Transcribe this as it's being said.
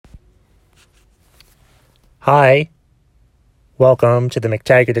Hi, welcome to the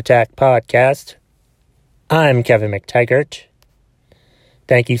McTaggart Attack podcast. I'm Kevin McTaggart.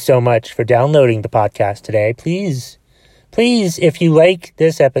 Thank you so much for downloading the podcast today. Please, if you like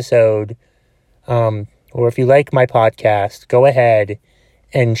this episode, or if you like my podcast, go ahead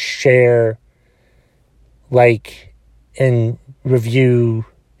and share, like, and review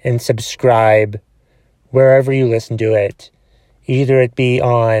and subscribe wherever you listen to it. Either it be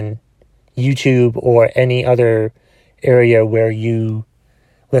on YouTube or any other area where you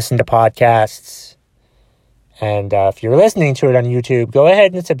listen to podcasts. And if you're listening to it on YouTube, go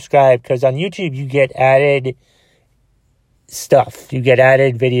ahead and subscribe, because on YouTube you get added stuff. You get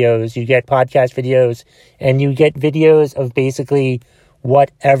added videos, you get podcast videos, and you get videos of basically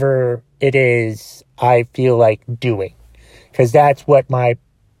whatever it is I feel like doing. Because that's what my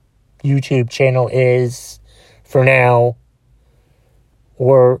YouTube channel is for now.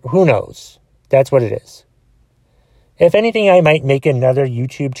 Or who knows? That's what it is. If anything, I might make another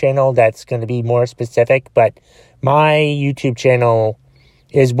YouTube channel that's going to be more specific, but my YouTube channel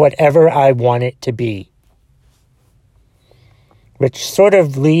is whatever I want it to be. Which sort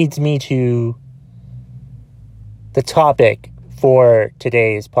of leads me to the topic for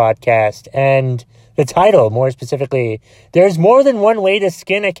today's podcast, and the title, more specifically, There's More Than One Way to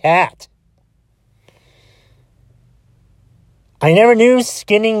Skin a Cat. I never knew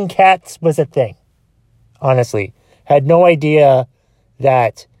skinning cats was a thing, honestly. Had no idea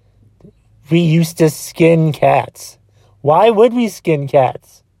that we used to skin cats. Why would we skin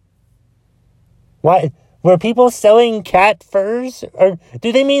cats? Why? Were people selling cat furs? Or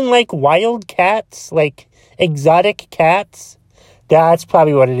do they mean like wild cats? Like exotic cats? That's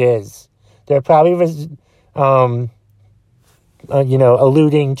probably what it is. They're probably,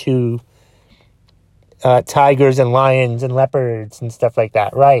 alluding to tigers and lions and leopards and stuff like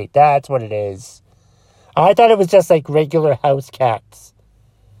that. Right, that's what it is. I thought it was just like regular house cats.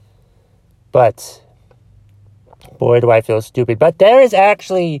 But boy, do I feel stupid. But there is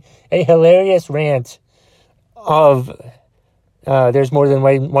actually a hilarious rant of there's more than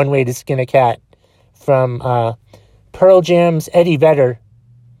one way to skin a cat from Pearl Jam's Eddie Vedder.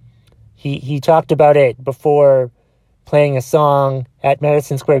 He talked about it before playing a song at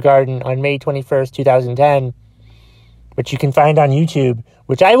Madison Square Garden on May 21st, 2010, which you can find on YouTube,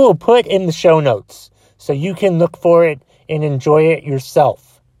 which I will put in the show notes so you can look for it and enjoy it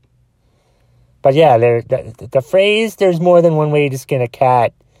yourself. But yeah, the phrase, there's more than one way to skin a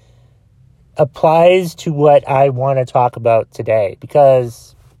cat, applies to what I want to talk about today,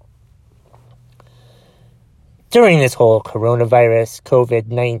 because during this whole coronavirus,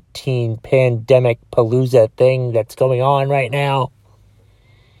 COVID-19 pandemic palooza thing that's going on right now,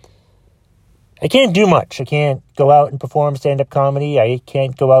 I can't do much. I can't go out and perform stand-up comedy. I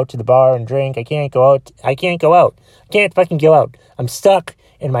can't go out to the bar and drink. I can't go out. I can't fucking go out. I'm stuck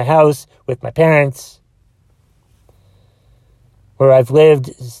in my house with my parents, where I've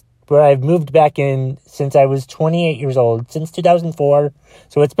moved back in since I was 28 years old, since 2004.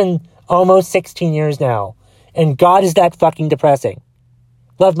 So it's been almost 16 years now. And God, is that fucking depressing.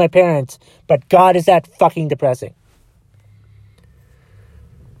 Love my parents, but God, is that fucking depressing.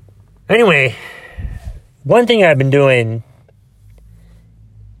 Anyway, one thing I've been doing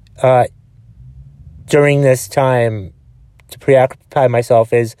during this time to preoccupy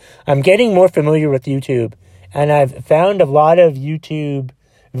myself is I'm getting more familiar with YouTube. And I've found a lot of YouTube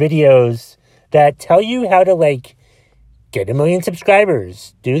videos that tell you how to, like, get 1 million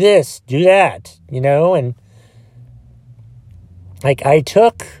subscribers, do this, do that, and like, I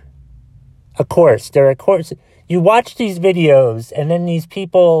took a course. You watch these videos, and then these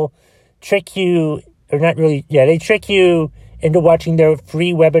people trick you, they trick you into watching their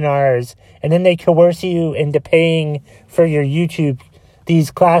free webinars, and then they coerce you into paying for your YouTube, these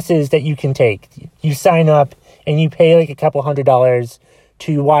classes that you can take. You sign up, and you pay like a couple $100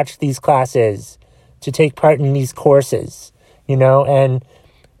 to watch these classes, to take part in these courses, and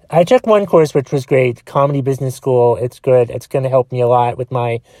I took one course which was great, Comedy Business School. It's good. It's going to help me a lot with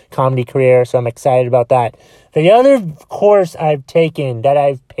my comedy career, so I'm excited about that. The other course I've taken that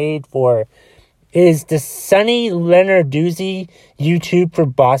I've paid for is the Sonny Lenarduzzi YouTube for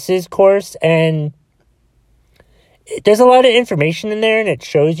Bosses course, and there's a lot of information in there, and it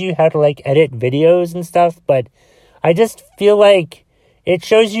shows you how to, like, edit videos and stuff, but I just feel like it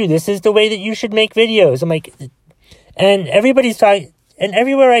shows you this is the way that you should make videos. I'm like, and everybody's talking. And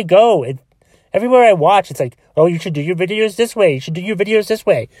everywhere I go, everywhere I watch, it's like, oh, you should do your videos this way. You should do your videos this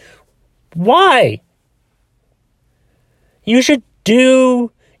way. Why? You should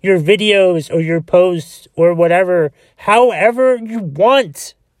do your videos or your posts or whatever, however you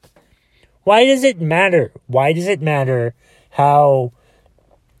want. Why does it matter? Why does it matter how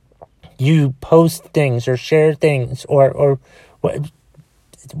you post things or share things or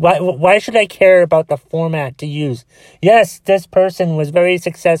why should I care about the format to use? Yes, this person was very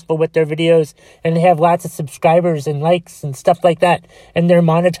successful with their videos and they have lots of subscribers and likes and stuff like that, and they're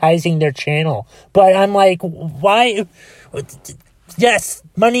monetizing their channel. But I'm like, why? Yes,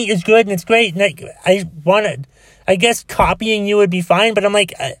 money is good and it's great, and I guess copying you would be fine, but I'm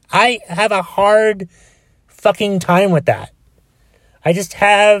like, I have a hard fucking time with that. I just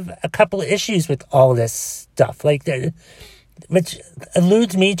have a couple of issues with all this stuff, which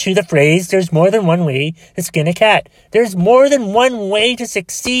alludes me to the phrase, there's more than one way to skin a cat. There's more than one way to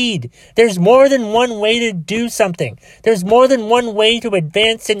succeed. There's more than one way to do something. There's more than one way to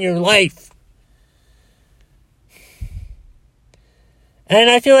advance in your life. And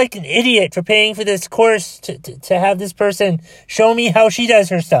I feel like an idiot for paying for this course to have this person show me how she does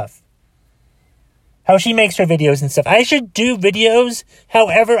her stuff. How she makes her videos and stuff. I should do videos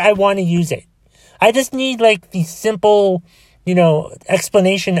however I want to use it. I just need the simple,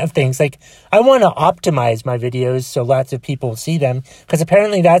 explanation of things. I want to optimize my videos so lots of people see them, because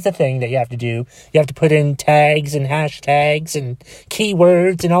apparently that's a thing that you have to do. You have to put in tags and hashtags and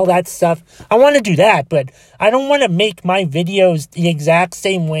keywords and all that stuff. I want to do that, but I don't want to make my videos the exact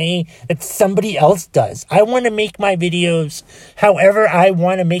same way that somebody else does. I want to make my videos however I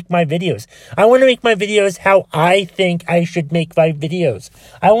want to make my videos. I want to make my videos how I think I should make my videos.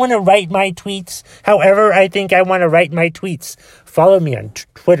 I want to write my tweets however I think I want to write my tweets. Follow me on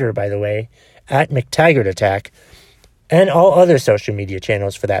Twitter, by the way, at McTaggartAttack, and all other social media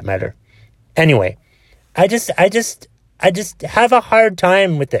channels for that matter. Anyway, I just have a hard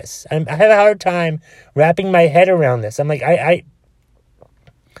time with this. I have a hard time wrapping my head around this. I'm like, I'm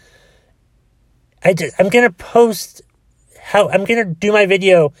gonna I'm gonna do my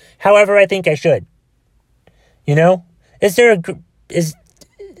video however I think I should.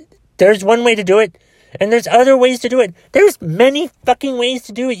 There's one way to do it, and there's other ways to do it. There's many fucking ways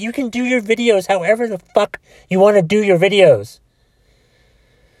to do it. You can do your videos however the fuck you want to do your videos.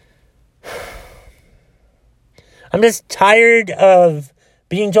 I'm just tired of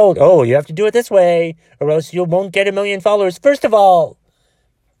being told, oh, you have to do it this way, or else you won't get 1 million followers. First of all,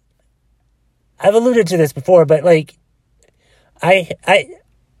 I've alluded to this before, but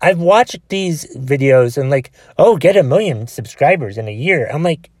I've watched these videos and get 1 million subscribers in a year. I'm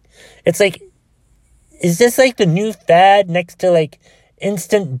like, is this the new fad next to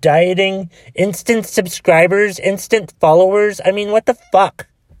instant dieting, instant subscribers, instant followers? I mean, what the fuck?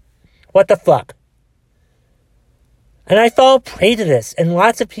 What the fuck? And I fall prey to this, and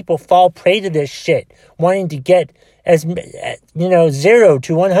lots of people fall prey to this shit, wanting to get 0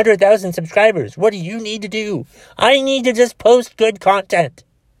 to 100,000 subscribers. What do you need to do? I need to just post good content.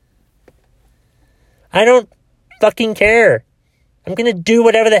 I don't fucking care. I'm gonna do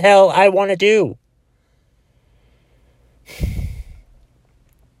whatever the hell I want to do.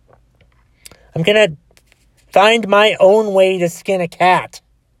 I'm gonna find my own way to skin a cat.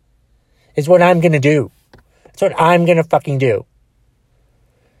 Is what I'm gonna do. That's what I'm gonna fucking do.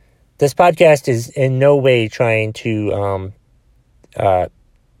 This podcast is in no way trying to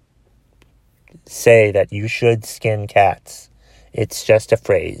say that you should skin cats. It's just a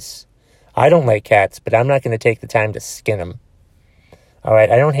phrase. I don't like cats, but I'm not going to take the time to skin them.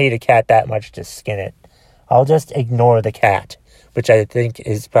 Alright, I don't hate a cat that much to skin it. I'll just ignore the cat, which I think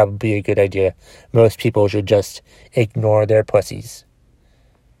is probably a good idea. Most people should just ignore their pussies.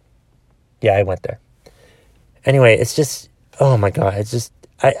 Yeah, I went there. Anyway, it's just, oh my god, it's just,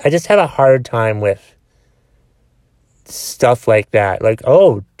 I just have a hard time with stuff like that.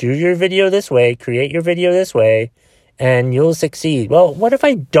 Oh, do your video this way, create your video this way, and you'll succeed. Well, what if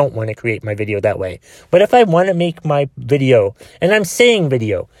I don't want to create my video that way? What if I want to make my video, and I'm saying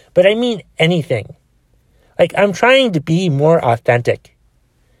video, but I mean anything. I'm trying to be more authentic.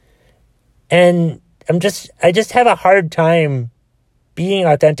 And I just have a hard time being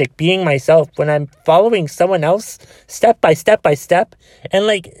authentic, being myself when I'm following someone else step by step by step. And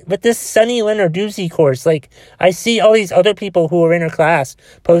with this Sunny Lenarduzzi course, I see all these other people who are in her class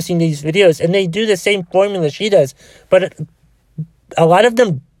posting these videos, and they do the same formula she does, but a lot of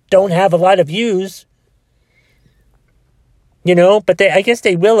them don't have a lot of views, but I guess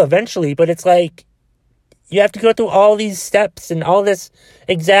they will eventually, but it's you have to go through all these steps and all this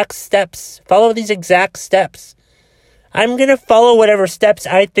exact steps, follow these exact steps. I'm going to follow whatever steps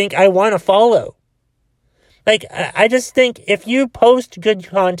I think I want to follow. I just think if you post good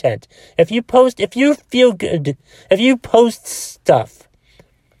content, if you feel good, if you post stuff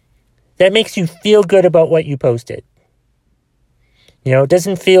that makes you feel good about what you posted, It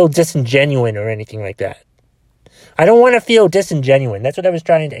doesn't feel disingenuine or anything like that. I don't want to feel disingenuine. That's what I was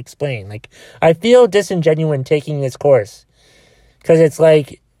trying to explain. Like, I feel disingenuine taking this course because it's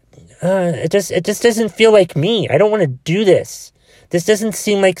like, it just doesn't feel like me. I don't want to do this. This doesn't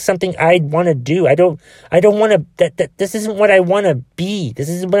seem like something I'd want to do. I don't want to, this isn't what I want to be. This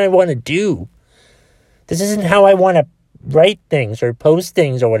isn't what I want to do. This isn't how I want to write things or post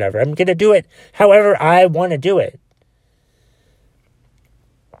things or whatever. I'm going to do it however I want to do it.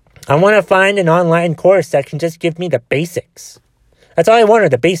 I want to find an online course that can just give me the basics. That's all I want are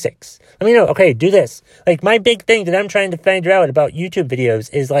the basics. Let me know, okay, do this. Like, my big thing that I'm trying to find out about YouTube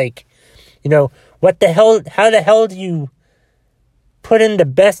videos is like, what the hell, how the hell do you put in the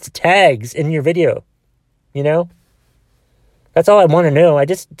best tags in your video? That's all I want to know. I'm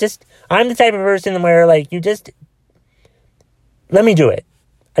the type of person where, like, let me do it.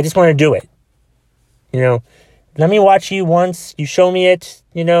 I just want to do it. Let me watch you once, you show me it,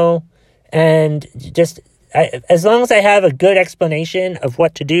 and as long as I have a good explanation of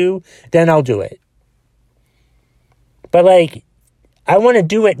what to do, then I'll do it. But, like, I want to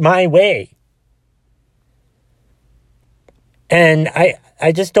do it my way. And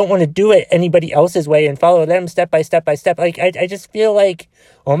I just don't want to do it anybody else's way and follow them step by step by step. Like, I just feel like,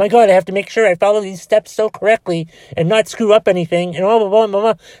 oh my God, I have to make sure I follow these steps so correctly and not screw up anything and blah, blah, blah, blah,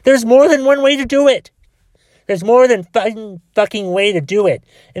 blah. There's more than one way to do it. There's more than fucking way to do it.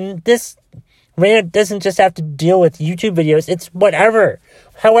 And this rant doesn't just have to deal with YouTube videos. It's whatever.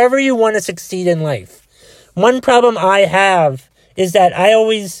 However you want to succeed in life. One problem I have is that I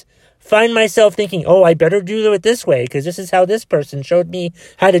always find myself thinking, oh, I better do it this way because this is how this person showed me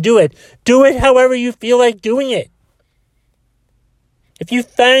how to do it. Do it however you feel like doing it. If you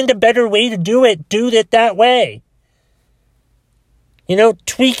find a better way to do it that way.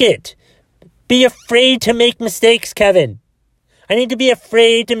 Tweak it. Be afraid to make mistakes, Kevin. I need to be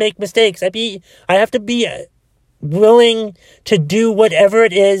afraid to make mistakes. I have to be willing to do whatever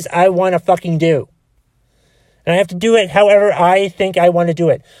it is I want to fucking do. And I have to do it however I think I want to do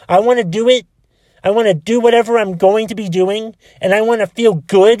it. I want to do it. I want to do whatever I'm going to be doing. And I want to feel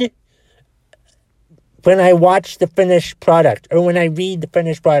good when I watch the finished product or when I read the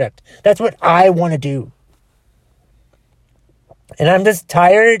finished product. That's what I want to do. And I'm just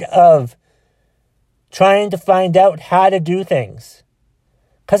tired of trying to find out how to do things.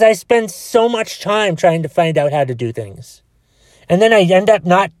 Because I spend so much time trying to find out how to do things. And then I end up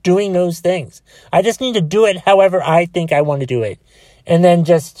not doing those things. I just need to do it however I think I want to do it. And then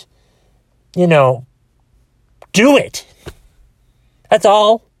just, do it. That's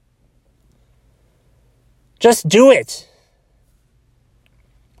all. Just do it.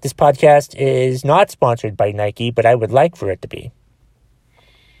 This podcast is not sponsored by Nike, but I would like for it to be.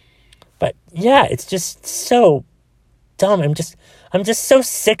 But yeah, it's just so dumb. I'm just so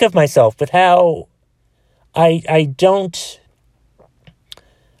sick of myself with how I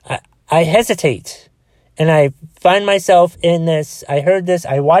hesitate. And I find myself in this.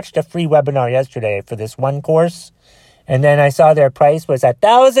 I watched a free webinar yesterday for this one course. And then I saw their price was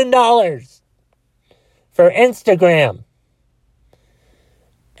 $1,000 for Instagram.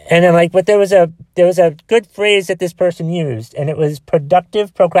 And I'm like, but there was a good phrase that this person used, and it was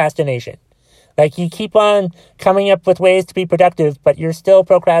productive procrastination. Like, you keep on coming up with ways to be productive, but you're still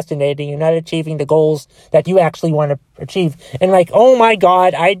procrastinating. You're not achieving the goals that you actually want to achieve. And like, oh my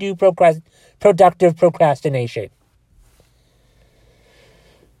God, I do productive procrastination.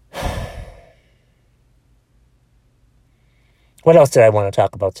 What else did I want to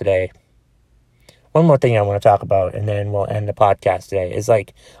talk about today? One more thing I want to talk about, and then we'll end the podcast today, is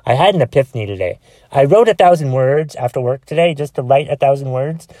like, I had an epiphany today. I wrote 1,000 words after work today, just to write 1,000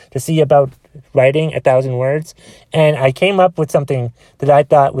 words, to see about writing 1,000 words. And I came up with something that I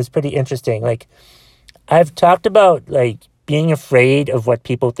thought was pretty interesting. Like, I've talked about, like, being afraid of what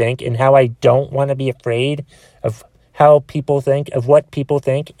people think and how I don't want to be afraid of how people think, of what people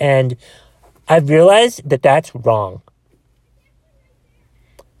think. And I've realized that that's wrong.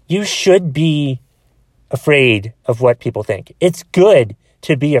 You should be afraid of what people think. It's good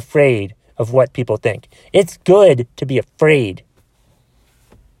to be afraid of what people think. It's good to be afraid.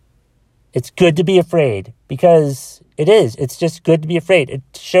 It's good to be afraid because it is. It's just good to be afraid. It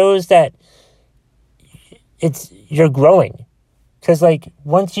shows that you're growing. Because, like,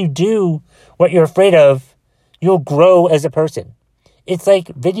 once you do what you're afraid of, you'll grow as a person. It's like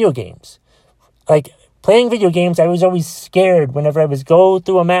video games. Like, playing video games, I was always scared whenever I was go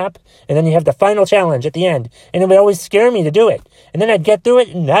through a map, and then you have the final challenge at the end, and it would always scare me to do it. And then I'd get through it,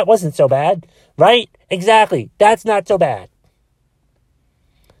 and that wasn't so bad, right? Exactly. That's not so bad.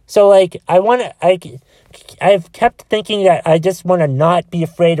 So, like, I've kept thinking that I just want to not be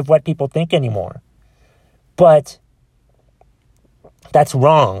afraid of what people think anymore. But that's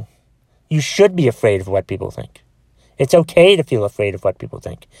wrong. You should be afraid of what people think. It's okay to feel afraid of what people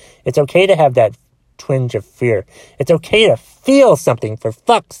think. It's okay to have that twinge of fear. It's okay to feel something, for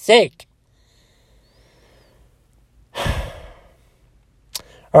fuck's sake.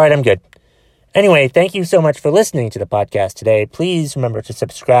 All right, I'm good. Anyway, thank you so much for listening to the podcast today. Please remember to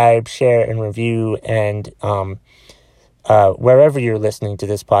subscribe, share, and review, and wherever you're listening to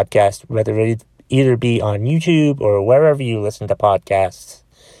this podcast, whether it either be on YouTube or wherever you listen to podcasts.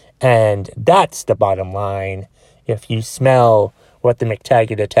 And that's the bottom line. If you smell what the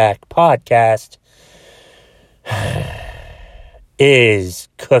McTaggart Attack podcast is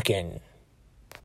cooking.